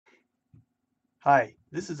Hi,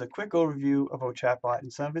 this is a quick overview of Ochatbot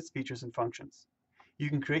and some of its features and functions. You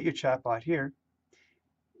can create your chatbot here.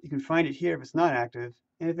 You can find it here if it's not active,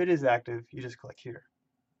 and if it is active, you just click here.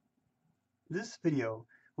 This video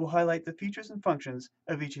will highlight the features and functions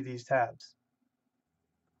of each of these tabs.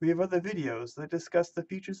 We have other videos that discuss the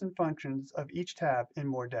features and functions of each tab in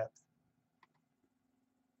more depth.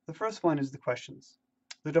 The first one is the questions.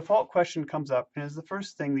 The default question comes up and is the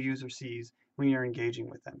first thing the user sees when you're engaging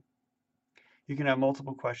with them. You can have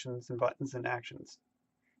multiple questions and buttons and actions.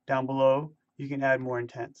 Down below, you can add more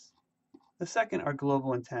intents. The second are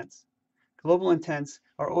global intents. Global intents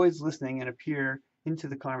are always listening and appear into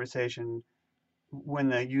the conversation when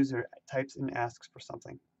the user types and asks for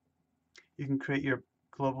something. You can create your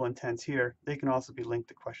global intents here. They can also be linked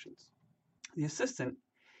to questions. The assistant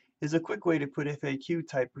is a quick way to put FAQ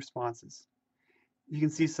type responses. You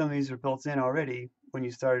can see some of these are built in already when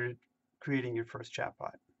you started creating your first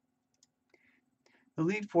chatbot. The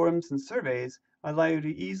lead forms and surveys allow you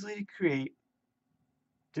to easily create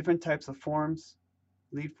different types of forms,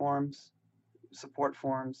 lead forms, support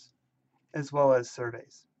forms, as well as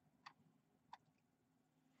surveys.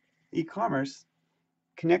 E-commerce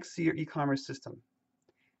connects to your e-commerce system.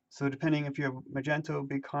 So depending if you have Magento,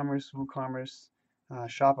 BigCommerce, WooCommerce,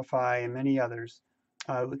 Shopify, and many others,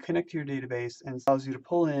 it will connect to your database and allows you to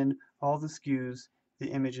pull in all the SKUs, the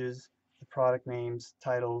images, the product names,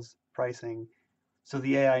 titles, pricing, so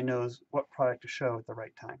the AI knows what product to show at the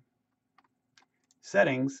right time.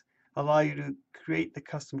 Settings allow you to create the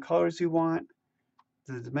custom colors you want,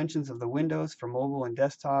 the dimensions of the windows for mobile and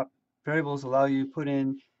desktop. Variables allow you to put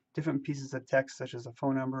in different pieces of text such as a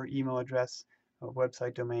phone number, email address, a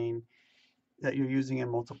website domain that you're using in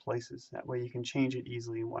multiple places. That way you can change it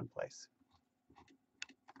easily in one place.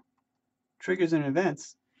 Triggers and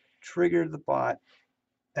events trigger the bot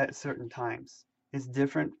at certain times. It's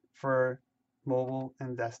different for mobile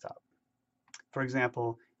and desktop. For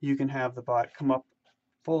example, you can have the bot come up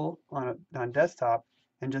full on desktop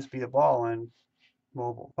and just be a ball on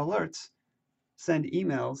mobile. Alerts send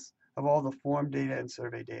emails of all the form data and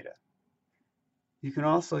survey data. You can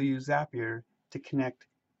also use Zapier to connect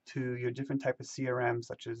to your different type of CRM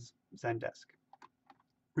such as Zendesk.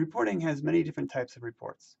 Reporting has many different types of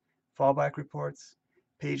reports. Fallback reports,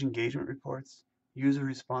 page engagement reports, user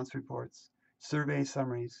response reports, survey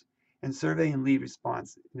summaries, and survey and lead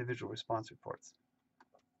response, individual response reports.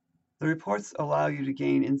 The reports allow you to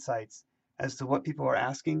gain insights as to what people are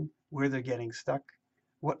asking, where they're getting stuck,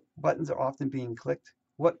 what buttons are often being clicked,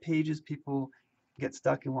 what pages people get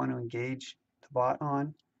stuck and want to engage the bot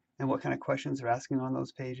on, and what kind of questions they're asking on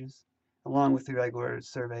those pages, along with the regular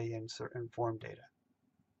survey and form data.